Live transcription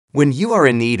When you are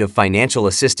in need of financial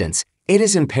assistance, it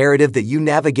is imperative that you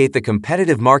navigate the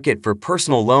competitive market for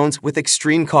personal loans with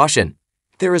extreme caution.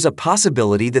 There is a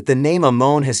possibility that the name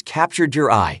AmOne has captured your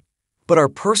eye. But are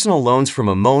personal loans from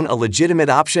AmOne a legitimate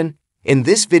option? In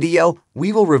this video,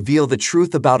 we will reveal the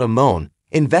truth about AmOne,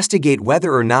 investigate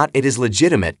whether or not it is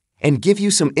legitimate, and give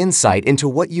you some insight into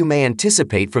what you may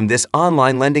anticipate from this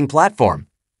online lending platform.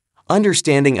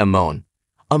 Understanding AmOne.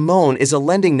 AmOne is a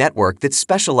lending network that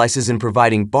specializes in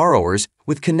providing borrowers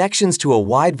with connections to a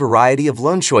wide variety of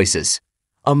loan choices.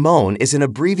 AmOne is an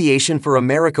abbreviation for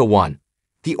America One.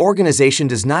 The organization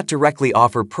does not directly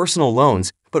offer personal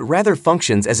loans, but rather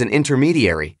functions as an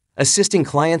intermediary, assisting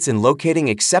clients in locating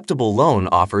acceptable loan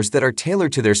offers that are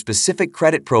tailored to their specific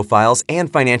credit profiles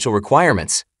and financial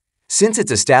requirements. Since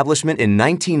its establishment in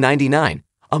 1999,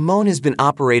 AmOne has been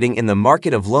operating in the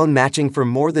market of loan matching for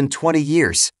more than 20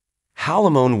 years. How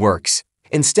AmOne works.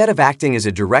 Instead of acting as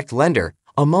a direct lender,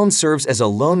 AmOne serves as a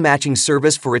loan matching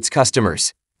service for its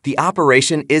customers. The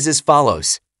operation is as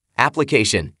follows.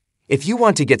 Application. If you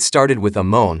want to get started with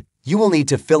AmOne, you will need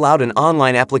to fill out an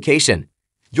online application.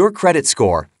 Your credit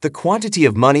score, the quantity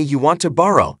of money you want to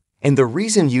borrow, and the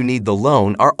reason you need the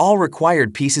loan are all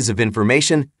required pieces of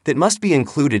information that must be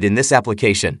included in this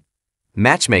application.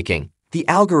 Matchmaking. The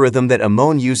algorithm that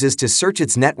AmOne uses to search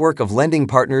its network of lending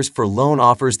partners for loan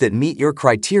offers that meet your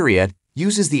criteria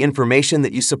uses the information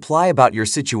that you supply about your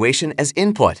situation as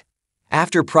input.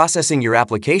 After processing your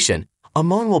application,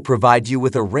 AmOne will provide you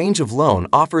with a range of loan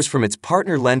offers from its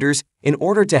partner lenders in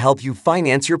order to help you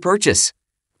finance your purchase.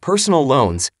 Personal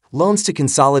loans, loans to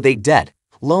consolidate debt,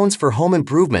 loans for home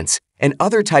improvements, and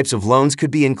other types of loans could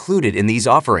be included in these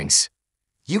offerings.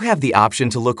 You have the option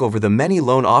to look over the many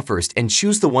loan offers and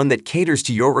choose the one that caters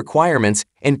to your requirements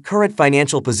and current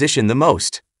financial position the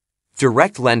most.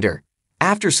 Direct lender.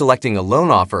 After selecting a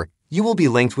loan offer, you will be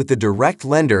linked with the direct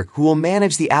lender who will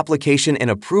manage the application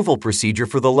and approval procedure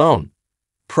for the loan.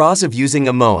 Pros of using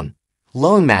AmOne.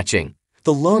 Loan matching.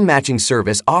 The loan matching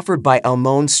service offered by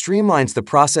AmOne streamlines the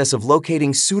process of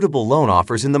locating suitable loan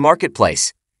offers in the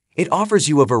marketplace. It offers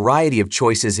you a variety of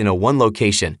choices in one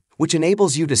location, which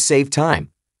enables you to save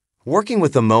time. Working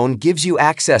with AmOne gives you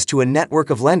access to a network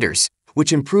of lenders,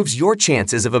 which improves your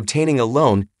chances of obtaining a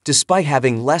loan despite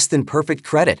having less than perfect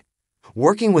credit.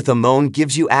 Working with AmOne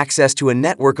gives you access to a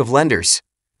network of lenders.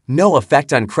 No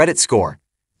effect on credit score.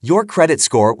 Your credit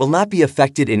score will not be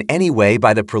affected in any way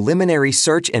by the preliminary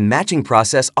search and matching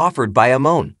process offered by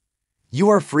AmOne. You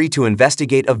are free to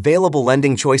investigate available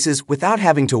lending choices without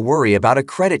having to worry about a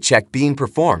credit check being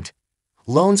performed.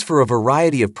 Loans for a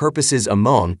variety of purposes.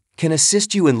 AmOne can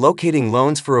assist you in locating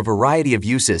loans for a variety of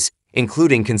uses,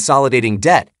 including consolidating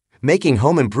debt, making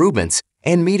home improvements,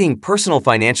 and meeting personal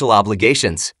financial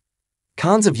obligations.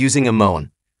 Cons of using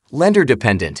AmOne. Lender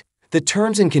dependent. The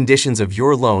terms and conditions of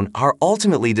your loan are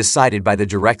ultimately decided by the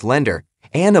direct lender,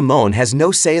 and AmOne has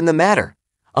no say in the matter.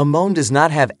 AmOne does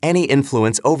not have any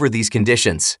influence over these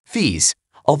conditions. Fees.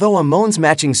 Although AmOne's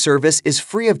matching service is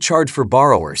free of charge for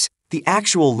borrowers, the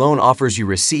actual loan offers you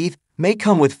receive may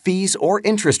come with fees or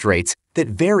interest rates that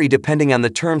vary depending on the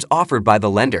terms offered by the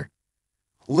lender.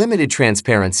 Limited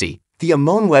transparency. The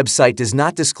AmOne website does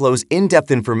not disclose in-depth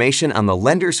information on the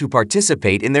lenders who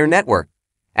participate in their network.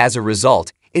 As a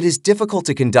result, it is difficult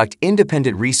to conduct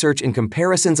independent research and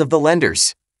comparisons of the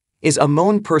lenders. Is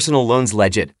AmOne Personal Loans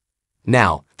Legit?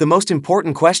 Now, the most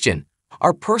important question.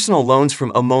 Are personal loans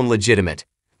from AmOne legitimate?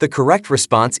 The correct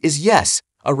response is yes.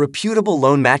 A reputable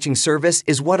loan matching service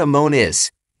is what AmOne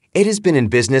is. It has been in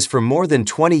business for more than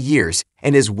 20 years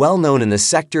and is well known in the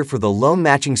sector for the loan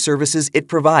matching services it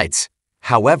provides.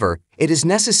 However, it is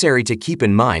necessary to keep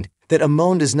in mind that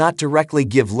AmOne does not directly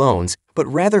give loans, but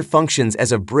rather functions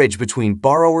as a bridge between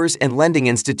borrowers and lending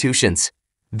institutions.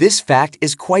 This fact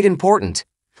is quite important.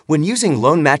 When using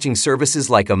loan matching services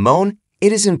like AmOne,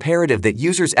 it is imperative that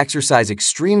users exercise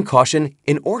extreme caution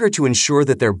in order to ensure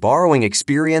that their borrowing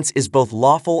experience is both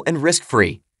lawful and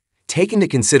risk-free. Take into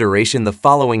consideration the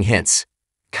following hints.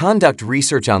 Conduct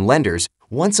research on lenders.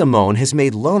 Once AmOne has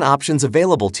made loan options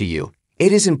available to you,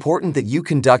 it is important that you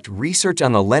conduct research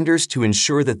on the lenders to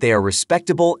ensure that they are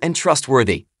respectable and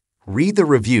trustworthy. Read the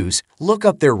reviews, look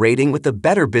up their rating with the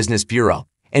Better Business Bureau,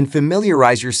 and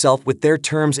familiarize yourself with their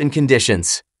terms and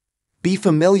conditions. Be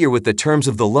familiar with the terms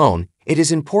of the loan. It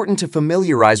is important to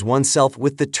familiarize oneself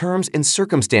with the terms and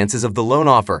circumstances of the loan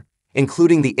offer,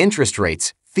 including the interest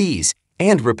rates, fees,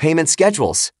 and repayment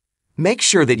schedules. Make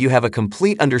sure that you have a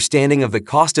complete understanding of the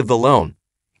cost of the loan.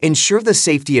 Ensure the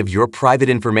safety of your private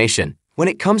information. When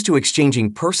it comes to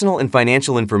exchanging personal and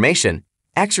financial information,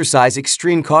 exercise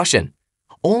extreme caution.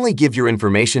 Only give your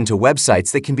information to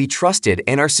websites that can be trusted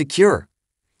and are secure.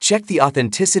 Check the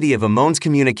authenticity of AmOne's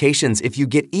communications. If you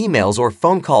get emails or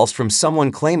phone calls from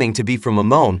someone claiming to be from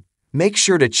AmOne, make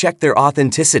sure to check their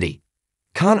authenticity.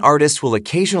 Con artists will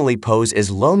occasionally pose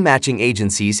as loan matching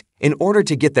agencies in order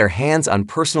to get their hands on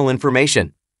personal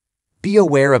information. Be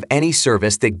aware of any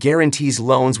service that guarantees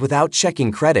loans without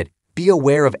checking credit. Be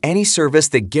aware of any service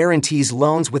that guarantees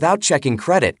loans without checking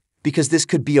credit, because this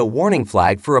could be a warning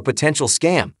flag for a potential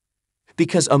scam.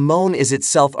 Because AmOne is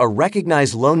itself a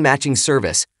recognized loan matching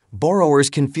service, borrowers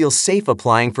can feel safe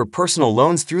applying for personal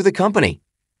loans through the company.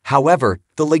 However,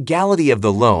 the legality of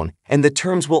the loan and the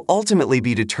terms will ultimately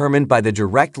be determined by the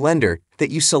direct lender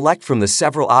that you select from the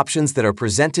several options that are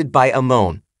presented by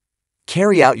AmOne.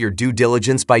 Carry out your due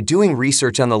diligence by doing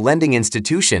research on the lending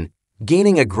institution,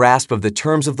 gaining a grasp of the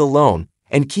terms of the loan,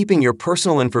 and keeping your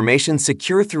personal information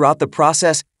secure throughout the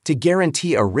process to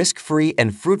guarantee a risk-free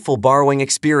and fruitful borrowing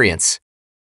experience.